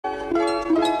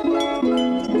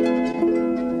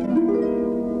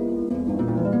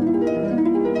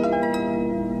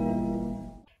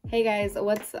Hey guys,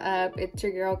 what's up? It's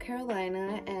your girl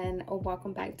Carolina and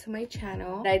welcome back to my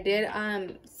channel. I did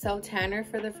self tanner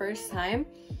for the first time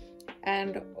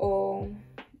and oh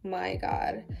my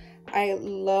god, I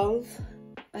love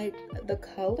like the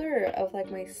color of like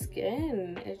my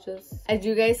skin. It's just, as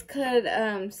you guys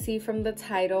could see from the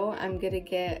title, I'm gonna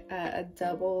get a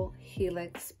double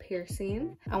helix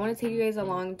piercing. I want to take you guys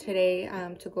along today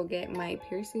to go get my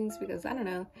piercings because I don't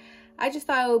know, I just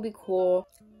thought it would be cool.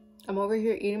 I'm over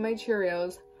here eating my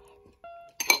Cheerios.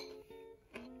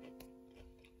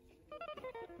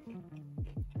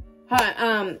 Hi,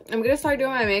 I'm gonna start doing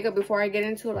my makeup before I get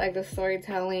into like the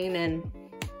storytelling and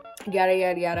yada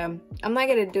yada yada. I'm not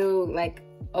gonna do like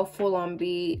a full-on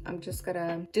beat. I'm just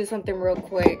gonna do something real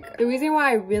quick. The reason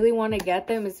why I really want to get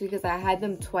them is because I had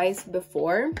them twice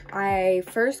before. I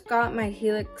first got my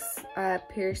helix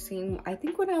piercing, I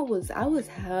think when I was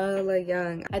hella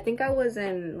young. I think I was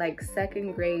in like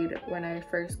 2nd grade when I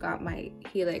first got my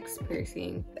helix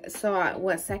piercing. So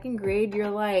what, 2nd grade, you're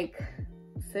like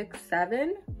 6,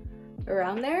 7?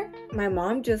 Around there. My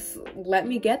mom just let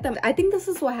me get them. I think this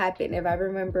is what happened, if I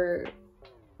remember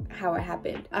how it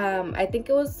happened. I think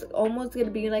it was almost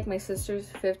gonna be like my sister's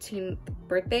 15th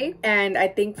birthday, and I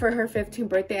think for her 15th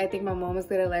birthday, I think my mom was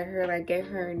gonna let her like get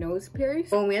her nose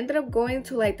pierced. When we ended up going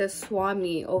to like the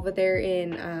swami over there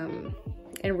in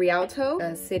Rialto,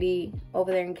 a city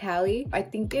over there in Cali. I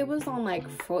think it was on like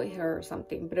Foothill or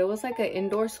something, but it was like an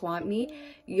indoor swap meet.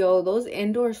 Yo, those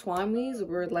indoor swap meets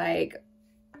were like,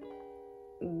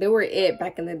 they were it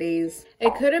back in the days.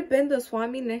 It could have been the swap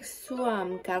meet next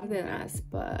to Cartilage,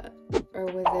 but, or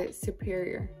was it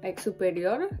Superior? Like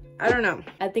Superior? I don't know.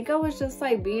 I think I was just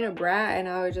like being a brat and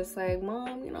I was just like,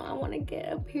 Mom, you know, I want to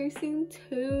get a piercing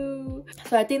too.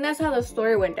 So I think that's how the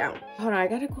story went down. Hold on, I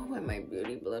gotta go with my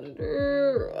beauty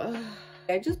blender. Ugh.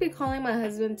 I just be calling my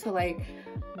husband to like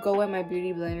go with my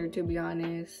beauty blender, to be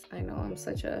honest. I know I'm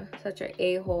such a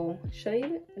a-hole. Should I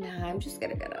even? Nah, I'm just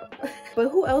gonna get up. But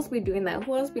who else be doing that?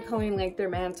 Who else be calling like their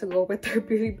man to go with their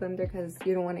beauty blender because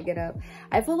you don't want to get up?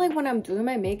 I feel like when I'm doing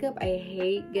my makeup, I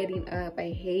hate getting up.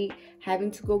 I hate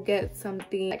having to go get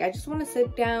something. Like, I just want to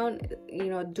sit down, you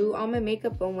know, do all my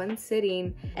makeup in one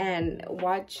sitting and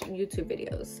watch YouTube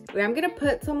videos. I'm gonna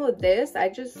put some of this. I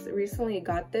just recently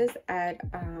got this at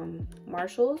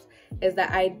Marshall's. Is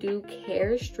that I do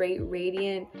Care Straight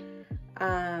Radiant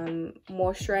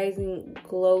moisturizing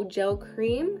glow gel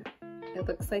cream. It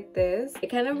looks like this. It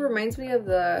kind of reminds me of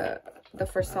the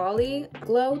Versali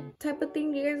glow type of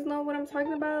thing. You guys know what I'm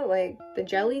talking about, like the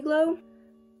jelly glow.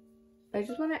 I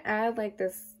just want to add like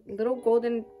this little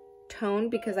golden tone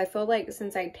because I feel like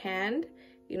since I tanned,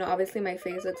 you know, obviously my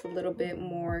face looks a little bit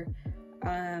more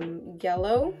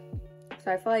yellow,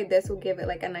 so I feel like this will give it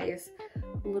like a nice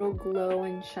little glow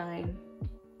and shine.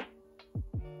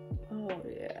 Oh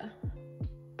yeah,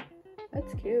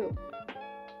 that's cute.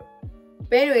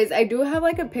 But anyways, I do have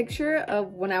like a picture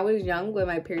of when I was young with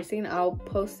my piercing. I'll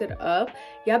post it up.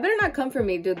 Y'all better not come for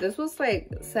me, dude. This was like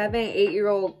 7,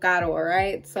 8-year-old Gato,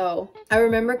 right? So I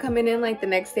remember coming in like the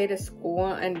next day to school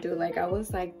and dude, like I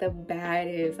was like the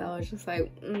baddest. I was just like,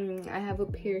 I have a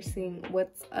piercing.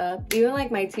 What's up? Even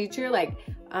like my teacher, like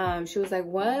she was like,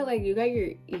 what? Like you got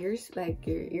your ears, like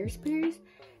your ears pierced?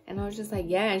 And I was just like,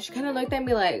 yeah. And she kind of looked at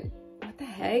me like, what the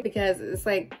heck? Because it's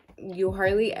like, you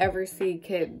hardly ever see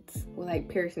kids with like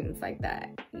piercings like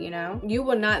that, you know? You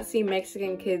will not see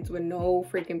Mexican kids with no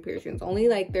freaking piercings. Only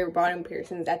like their bottom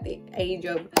piercings at the age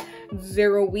of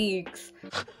 0 weeks.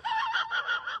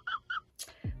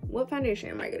 What foundation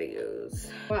am I gonna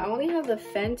use? Well, I only have the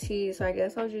Fenty, so I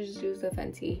guess I'll just use the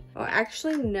Fenty. Oh,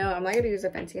 actually, no, I'm not gonna use the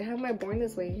Fenty. I have my Born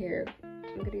This Way here.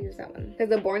 I'm gonna use that one because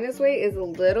the Born This Way is a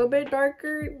little bit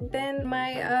darker than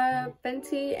my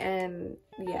Fenty, and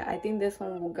yeah, I think this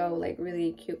one will go like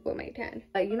really cute with my tan.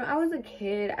 Like, you know, I was a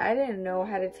kid, I didn't know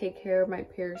how to take care of my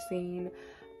piercing.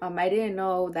 I didn't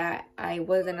know that I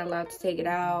wasn't allowed to take it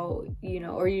out, you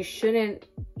know, or you shouldn't,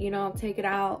 you know, take it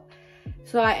out.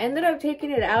 So I ended up taking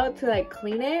it out to like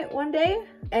clean it one day,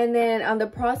 and then on the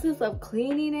process of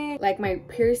cleaning it, like my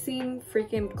piercing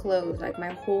freaking closed, like my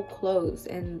hole closed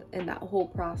in that whole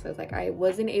process. Like I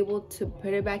wasn't able to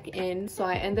put it back in, so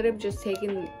I ended up just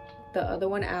taking the other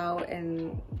one out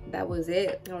and that was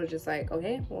it. I was just like,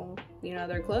 okay, well, you know,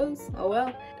 they're closed, oh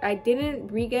well. I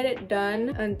didn't re-get it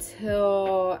done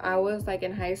until I was like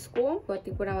in high school. So I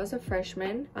think when I was a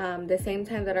freshman, the same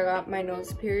time that I got my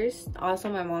nose pierced. Also,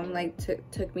 my mom like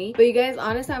took me. But you guys,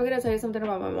 honestly, I'm gonna tell you something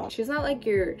about my mom. She's not like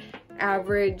your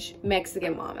average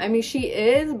Mexican mom. I mean, she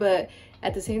is, but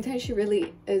at the same time she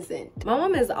really isn't. My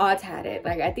mom is all tatted.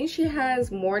 Like, I think she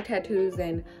has more tattoos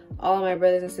than all of my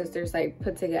brothers and sisters like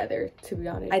put together, to be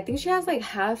honest. I think she has like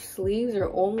half sleeves or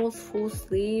almost full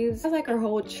sleeves. She has like her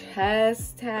whole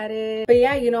chest tatted. But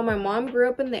yeah, you know, my mom grew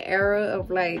up in the era of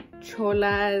like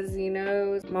cholas, you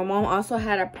know. My mom also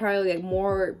had probably like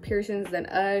more piercings than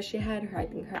us. She had her, I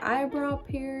think, her eyebrow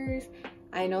pierced.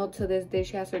 I know to this day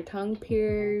she has her tongue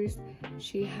pierced.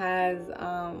 She has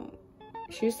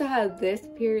she used to have this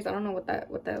pierced. I don't know what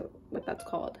that's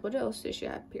called. What else did she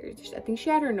have pierced? I think she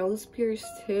had her nose pierced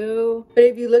too. But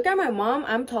if you look at my mom,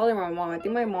 I'm taller than my mom. I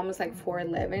think my mom is like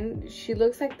 4'11". She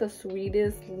looks like the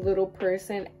sweetest little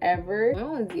person ever. My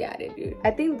mom's the attitude.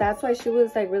 I think that's why she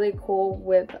was like really cool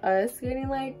with us getting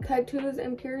like tattoos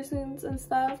and piercings and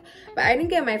stuff. But I didn't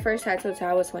get my first tattoo until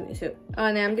I was 22.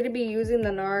 And I'm gonna be using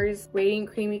the NARS Radiant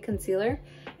Creamy Concealer.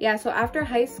 Yeah, so after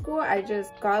high school, I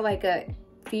just got like a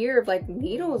fear of like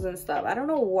needles and stuff. I don't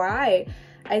know why.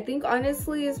 I think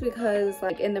honestly it's because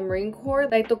like in the Marine Corps,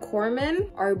 like the corpsmen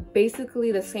are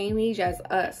basically the same age as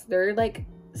us. They're like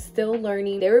still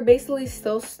learning. They were basically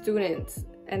still students,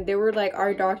 and they were like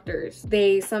our doctors.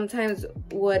 They sometimes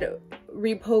would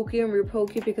repoke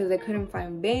you because they couldn't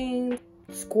find veins,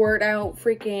 squirt out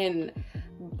freaking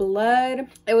blood.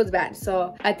 It was bad.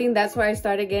 So I think that's why I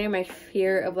started getting my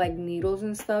fear of like needles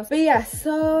and stuff. But yeah,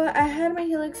 so I had my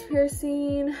Helix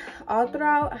piercing all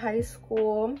throughout high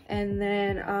school, and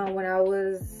then when I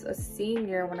was a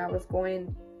senior, when I was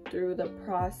going through the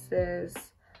process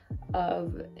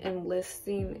of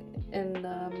enlisting in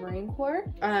the Marine Corps,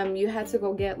 you had to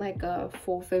go get like a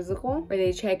full physical where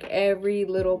they check every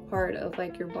little part of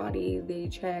like your body. They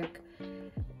check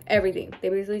everything. They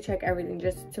basically check everything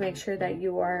just to make sure that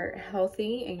you are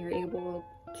healthy and you're able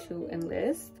to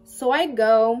enlist. So I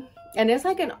go, and it's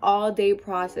like an all-day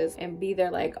process, and be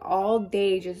there like all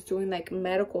day just doing like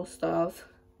medical stuff,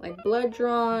 like blood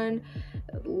drawn,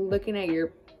 looking at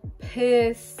your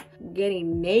piss,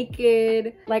 getting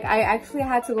naked. Like I actually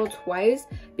had to go twice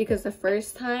because the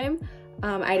first time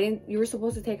you were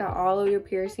supposed to take out all of your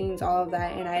piercings, all of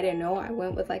that, and I didn't know. I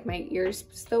went with like my ears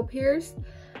still pierced.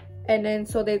 And then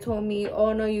so they told me,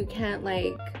 oh no, you can't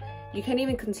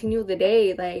even continue the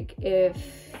day like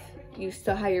if you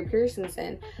still have your piercings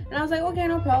in. And I was like, okay,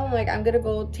 no problem, like I'm gonna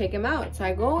go take them out. So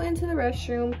I go into the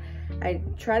restroom, I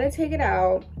try to take it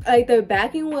out. Like the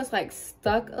backing was like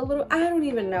stuck a little. I don't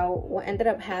even know what ended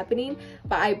up happening,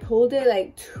 but I pulled it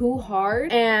like too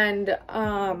hard, and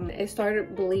it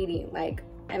started bleeding, like,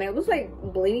 and it was like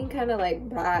bleeding kind of like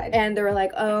bad. And they were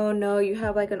like, oh no, you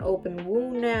have like an open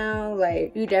wound now,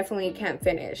 like you definitely can't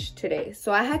finish today.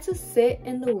 So I had to sit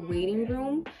in the waiting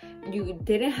room. You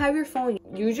didn't have your phone.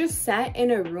 You just sat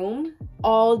in a room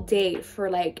all day for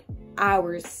like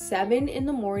hours, 7 in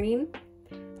the morning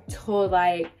till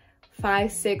like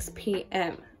 5-6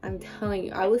 p.m. I'm telling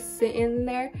you, I was sitting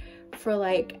there for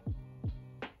like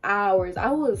hours.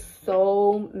 I was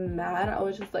so mad. I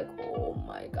was just like, oh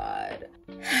my god.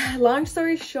 Long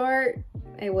story short,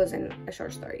 it wasn't a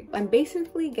short story. I'm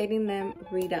basically getting them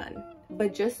redone,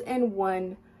 but just in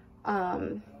one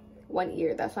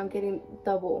ear. That's why I'm getting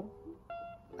double,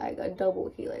 like a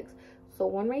double Helix. So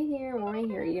one right here, one right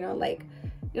here, you know, like,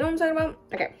 you know what I'm talking about?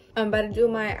 Okay, I'm about to do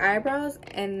my eyebrows,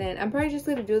 and then I'm probably just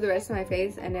gonna do the rest of my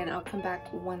face, and then I'll come back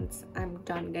once I'm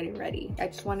done getting ready. I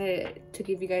just wanted to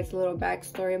give you guys a little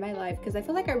backstory of my life, because I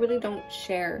feel like I really don't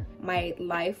share my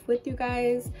life with you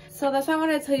guys. So that's why I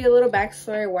wanted to tell you a little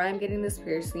backstory why I'm getting this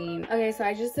piercing. Okay, so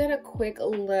I just did a quick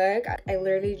look. I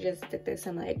literally just did this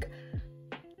in like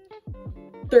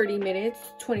 30 minutes,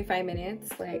 25 minutes.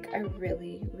 Like, I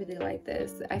really like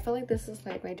this. I feel like this is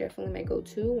like definitely my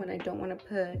go-to when I don't want to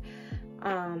put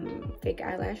fake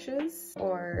eyelashes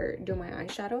or do my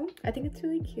eyeshadow. I think it's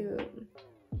really cute.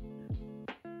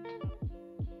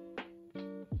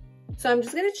 So I'm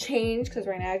just gonna change because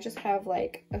right now I just have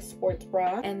like a sports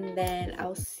bra, and then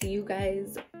I'll see you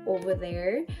guys over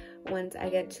there once I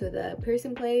get to the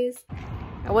piercing place.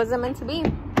 It wasn't meant to be.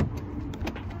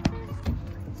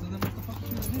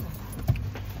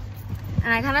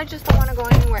 And I kind of just don't want to go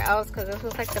anywhere else because this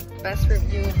was like the best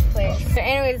reviewed place. But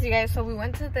anyways, you guys, so we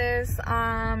went to this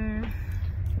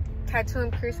tattoo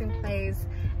and piercing place,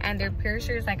 and their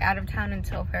piercer is like out of town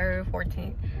until February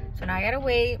 14th. So now I gotta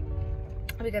wait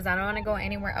because I don't want to go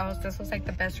anywhere else. This was like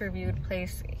the best reviewed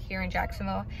place here in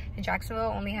Jacksonville. And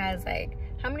Jacksonville only has like,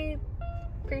 how many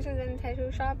piercings and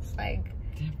tattoo shops? Like,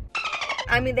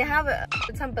 I mean, they have a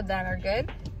ton, but that are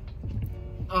good.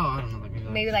 Oh, I don't know.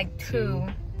 Maybe like two.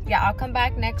 Yeah, I'll come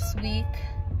back next week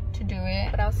to do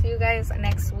it, but I'll see you guys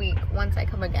next week once I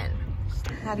come again.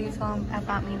 How do you feel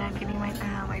about me not getting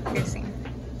my piercing?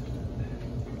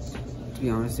 be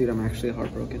honest, dude, I'm actually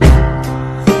heartbroken.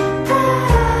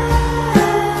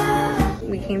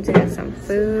 We came to get some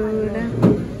food.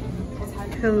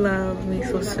 I love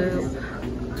miso soup.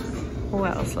 Who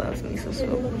else loves miso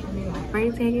soup? Why are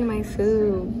you taking my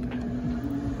soup?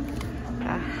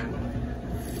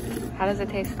 How does it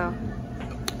taste though?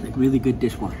 Like really good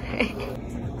dishwater.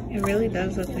 It really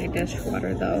does look like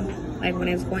dishwater though. Like when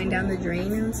it's going down the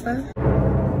drain and stuff.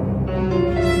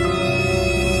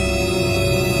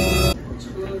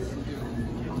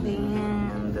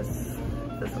 Damn, this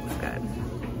looks good.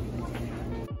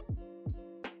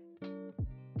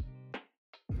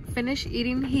 Finished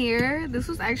eating here. This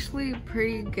was actually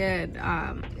pretty good.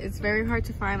 It's very hard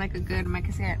to find like a good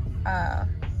Mexican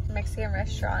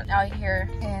restaurant out here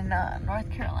in North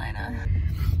Carolina.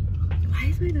 Why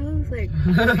is my nose like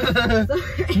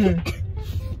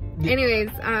anyways,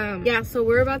 yeah, so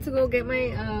we're about to go get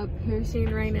my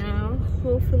piercing right now.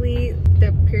 Hopefully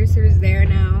the piercer is there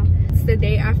now. It's the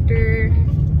day after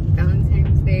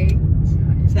Valentine's Day.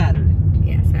 Saturday.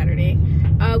 Yeah, Saturday.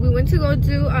 We went to go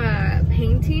do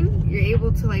painting. You're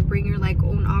able to like bring your like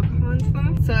own alcohol and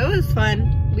stuff. So it was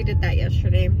fun. We did that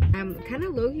yesterday. I'm kind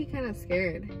of low-key kind of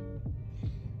scared.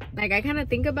 Like I kind of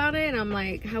think about it and I'm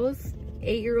like, how was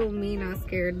 8-year-old me not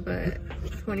scared, but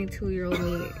 22-year-old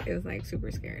me is like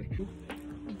super scared.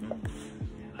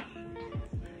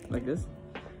 Like this?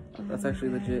 That's actually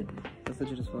legit. That's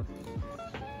legit as fuck.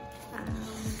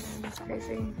 That's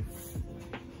crazy.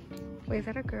 Wait, is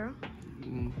that a girl?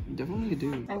 Definitely a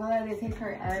dude. I know that they take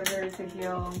forever to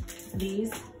heal.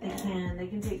 These, they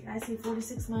can take, I say 4 to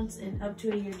 6 months and up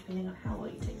to a year depending on how well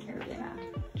you take care of it.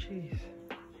 Jeez.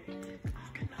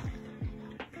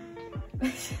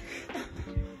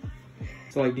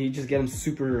 So like, do you just get them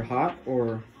super hot,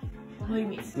 or What do you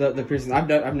mean? the piercing?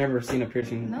 I've never seen a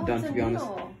piercing done, to be honest.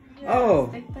 Yeah,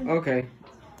 Oh, okay.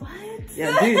 What?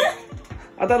 Yeah, dude.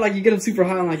 I thought like you get them super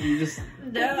hot and like you just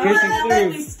piercing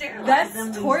through.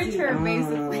 That's torture,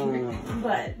 basically.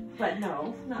 But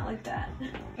no, not like that.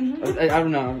 I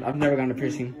don't know. I've never gotten a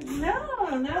piercing.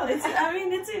 No, it's, I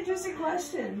mean, it's an interesting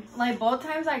question. Like both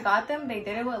times I got them, they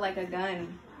did it with like a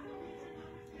gun.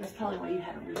 That's probably why you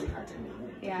had a really hard time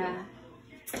moving. Yeah.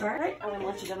 All right, I'm gonna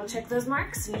let you double check those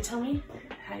marks and you tell me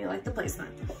how you like the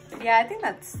placement. Yeah, I think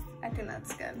that's good.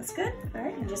 That's good. All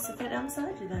right, and just sit that down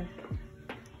beside you then.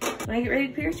 When I get ready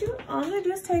to pierce you, all I'm gonna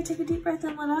do is tell you take a deep breath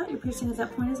in, let out. Your piercing at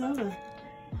that point is over.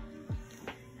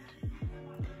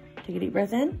 Take a deep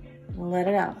breath in, and let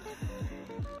it out.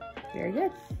 Very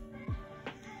good.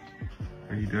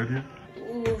 Are you done yet?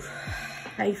 Oof.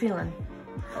 How you feeling?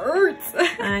 Hurts.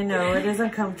 I know, it is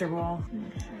uncomfortable.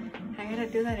 I gotta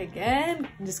do that again.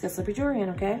 I'm just gonna slip your jewelry in,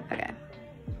 okay? Okay.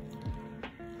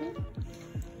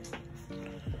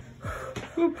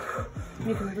 You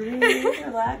can breathe,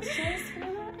 relax just a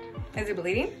minute. Is it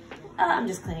bleeding? I'm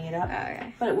just cleaning it up. Oh,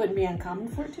 okay. But it wouldn't be uncommon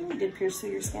for it to. We did pierce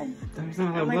through your skin. There's not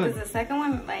a lot of Like, blood. does the second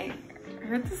one like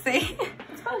hurt to say?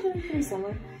 It's probably gonna be pretty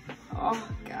similar. Oh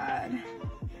God.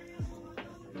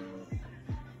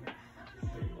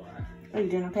 Are you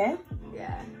doing okay?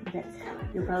 Yeah. Okay.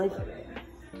 You'll probably,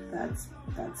 that's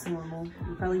normal.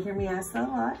 You'll probably hear me ask that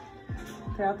a lot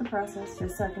throughout the process,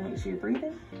 just so I can make sure you're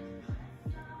breathing.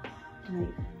 Wait.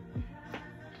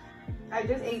 I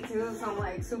just ate too, so I'm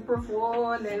like super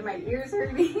full, and then my ears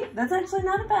hurting. That's actually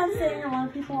not a bad thing. A lot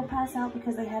of people will pass out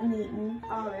because they haven't eaten.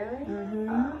 Oh really?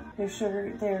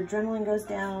 Mm-hmm. Their adrenaline goes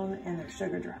down and their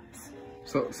sugar drops.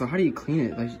 So how do you clean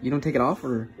it? Like you don't take it off,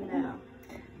 or? No.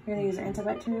 You're gonna use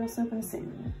antibacterial soap and a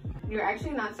saline. You're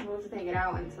actually not supposed to take it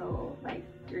out until like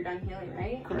you're done healing,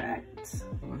 right? Correct.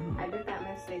 Wow. I did that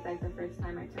mistake like the first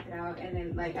time I took it out, and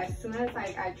then like as soon as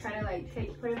like I try to like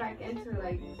put it back into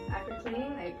like after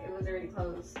cleaning, like it was already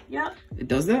closed. Yep. It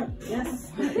does that?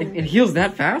 Yes. It heals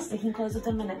that fast? It can close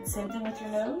within minutes. Same thing with your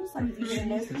nose. Like if you get a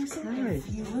nose Jesus piercing, Christ.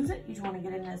 if you lose it, you want to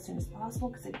get it in as soon as possible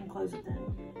because it can close within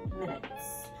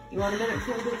minutes. You want a minute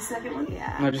before we do the second one?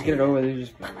 Yeah. No, just get it over with.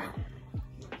 Just...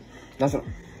 That's what.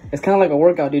 It's kind of like a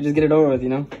workout, dude. Just get it over with, you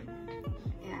know?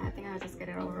 Yeah, I think I'll just get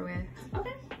it over with.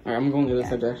 Okay. Alright, I'm going to the other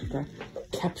side to actually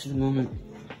capture the moment.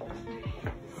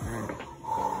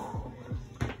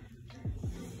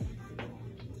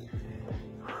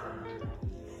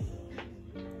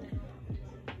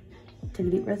 Take a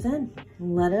deep breath in.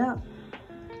 Let it out.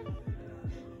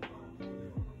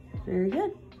 Very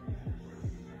good.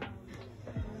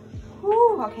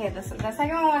 Whew, okay, the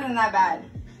second one wasn't that bad.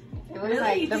 It was Really?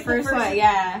 like You the think the first first one, one-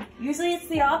 yeah. Usually it's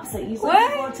the opposite. Usually What?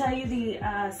 people will tell you the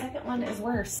second one is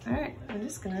worse. All right, I'm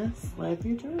just gonna slip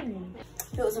your jewelry in.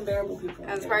 If it was unbearable, people.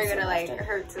 It's probably gonna like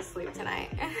hurt to sleep tonight.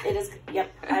 It is.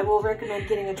 Yep. I will recommend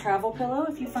getting a travel pillow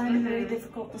if you find it very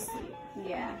difficult to sleep.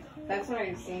 Yeah. That's what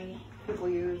I've seen people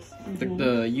use.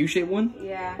 The U-shaped one?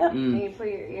 Yeah. Yep. And you put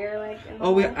your ear like in the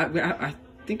Oh, hole. I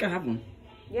think I have one.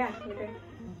 Yeah, you do.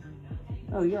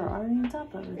 Oh, you're already on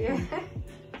top of it. Yeah.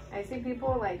 I see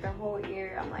people like their whole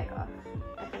ear. I'm like, oh,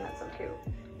 I think that's so cute.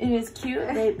 It is cute,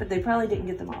 but they probably didn't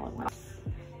get them all at once.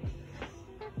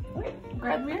 Alright,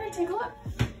 grab the mirror and take a look.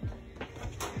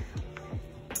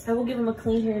 I will give them a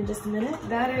clean here in just a minute.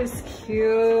 That is cute.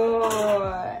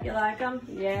 You like them?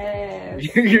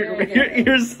 Yes.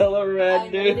 You're so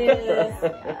red, It dude. is.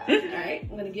 Alright,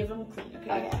 I'm gonna give them a clean,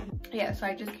 okay? Okay. Yeah, so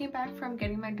I just came back from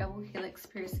getting my double helix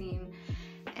piercing,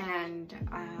 and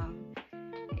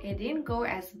it didn't go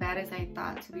as bad as I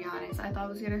thought, to be honest. I thought it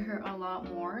was gonna hurt a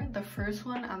lot more. The first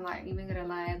one, I'm not even gonna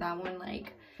lie, that one,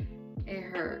 like, it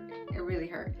hurt. It really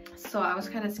hurt. So I was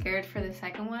kind of scared for the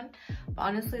second one, but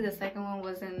honestly the second one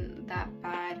wasn't that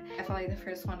bad. I felt like the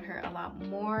first one hurt a lot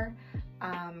more.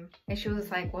 And she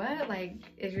was like, what? Like,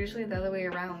 it's usually the other way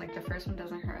around. Like, the first one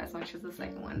doesn't hurt as much as the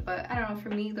second one. But I don't know, for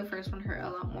me, the first one hurt a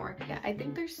lot more. Yeah, I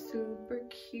think they're super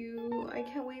cute. I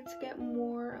can't wait to get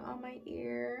more on my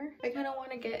ear. I kind of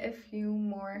want to get a few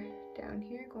more down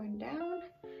here, going down.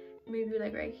 Maybe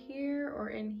like right here or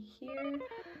in here.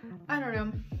 I don't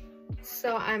know.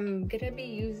 So I'm gonna be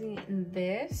using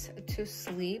this to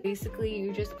sleep. Basically,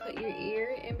 you just put your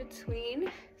ear in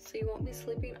between, so you won't be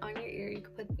sleeping on your ear. You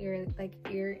can put your like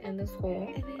ear in this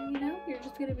hole, and then, you know, you're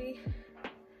just gonna be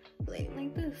laying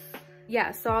like this.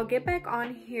 Yeah, so I'll get back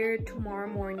on here tomorrow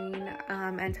morning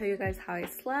and tell you guys how I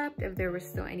slept, if there was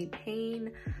still any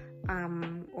pain,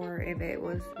 or if it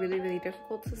was really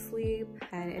difficult to sleep,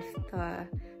 and if the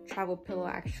travel pillow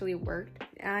actually worked,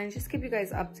 and just keep you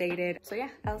guys updated. So yeah,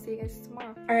 I'll see you guys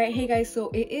tomorrow. All right, hey guys, so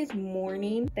it is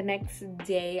morning the next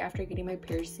day after getting my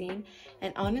piercing,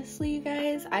 and honestly, you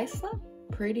guys, I slept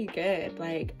pretty good.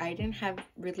 Like, I didn't have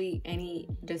really any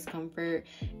discomfort.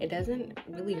 It doesn't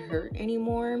really hurt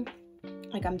anymore.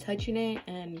 Like, I'm touching it,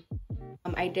 and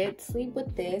I did sleep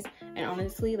with this, and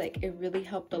honestly, like, it really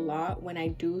helped a lot when I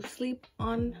do sleep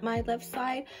on my left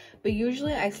side. But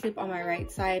usually I sleep on my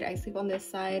right side. I sleep on this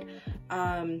side.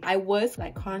 I was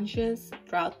like conscious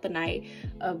throughout the night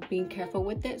of being careful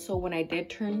with it, so when I did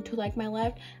turn to like my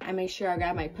left, I made sure I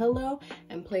got my pillow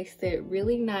and placed it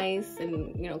really nice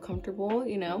and, you know, comfortable.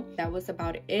 You know, that was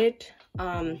about it.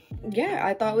 Yeah,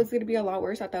 I thought it was gonna be a lot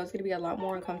worse. I thought it was gonna be a lot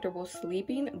more uncomfortable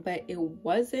sleeping, but it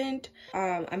wasn't.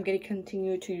 I'm gonna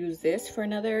continue to use this for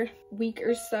another week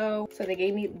or so. So they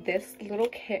gave me this little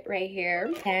kit right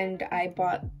here, and I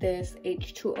bought this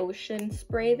H2 Ocean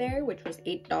spray there, which was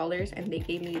 $8, and they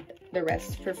gave me the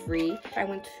rest for free. I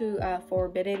went to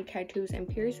Forbidden Tattoos and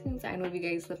Piercings. I know if you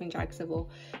guys live in Jacksonville,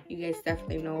 you guys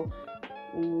definitely know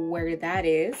where that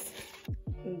is.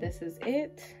 And this is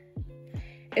it.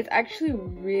 It's actually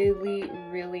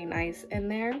really nice in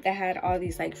there. They had all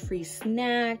these like free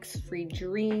snacks, free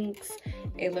drinks.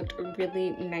 It looked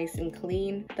really nice and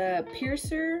clean. The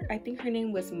piercer, I think her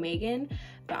name was Megan,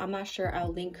 but I'm not sure.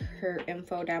 I'll link her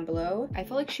info down below. I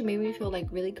feel like she made me feel like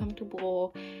really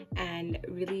comfortable and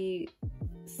really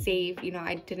safe. You know,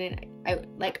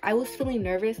 I was feeling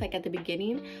nervous like at the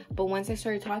beginning, but once I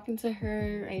started talking to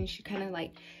her and she kind of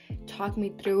like talked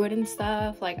me through it and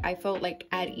stuff, like I felt like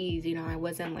at ease. You know, I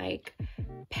wasn't like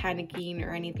panicking or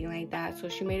anything like that. So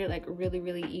she made it like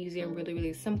really easy and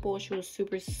really simple. She was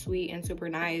super sweet and super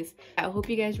nice. I hope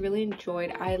you guys really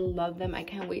enjoyed. I love them. I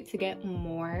can't wait to get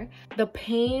more. The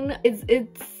pain is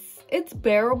it's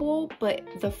bearable, but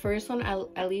the first one,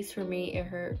 at least for me, it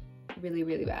hurt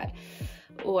really bad.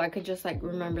 Oh, I could just like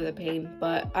remember the pain.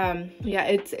 But yeah,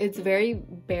 it's very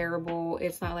bearable.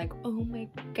 It's not like, oh my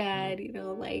god, you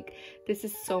know, like this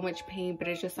is so much pain, but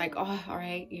it's just like, oh, all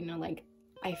right, you know, like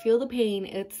I feel the pain,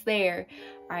 it's there.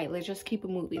 All right, let's just keep it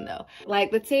moving though.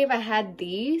 Like, let's say if I had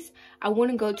these, I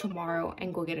wouldn't go tomorrow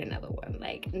and go get another one.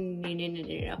 Like,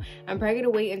 no. I'm probably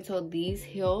gonna wait until these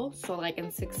heal. So like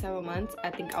in 6-7 months, I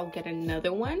think I'll get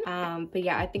another one. But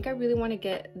yeah, I think I really want to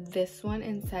get this one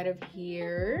inside of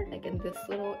here, like in this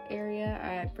little area.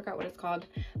 I forgot what it's called,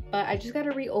 but I just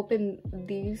gotta reopen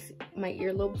these, my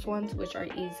earlobes ones, which are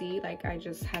easy. Like, I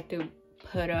just had to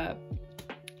put a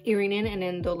earring in and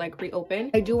then they'll like reopen.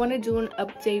 I do want to do an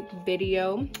update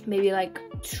video maybe like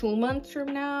 2 months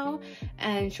from now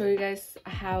and show you guys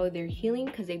how they're healing,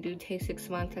 because they do take 6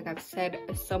 months. Like I've said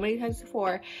so many times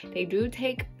before, they do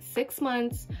take 6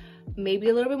 months maybe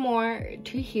a little bit more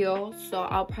to heal. So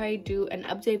I'll probably do an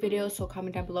update video, so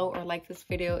comment down below or like this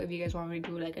video if you guys want me to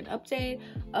do like an update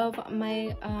of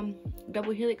my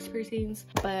double helix piercings.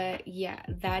 But yeah,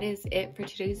 that is it for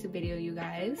today's video, you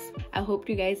guys. I hope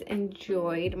you guys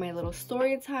enjoyed my little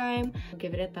story time.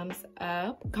 Give it a thumbs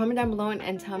up, comment down below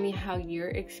and tell me how your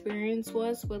experience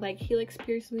was with like helix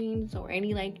piercings or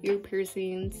any like ear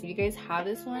piercings. If you guys have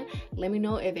this one, let me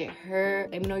know if it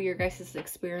hurt. Let me know your guys'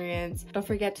 experience. Don't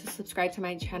forget to subscribe to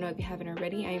my channel if you haven't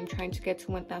already. I am trying to get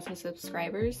to 1,000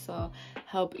 subscribers, so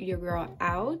help your girl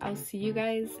out. I'll see you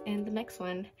guys in the next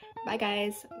one. Bye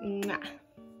guys. Mwah.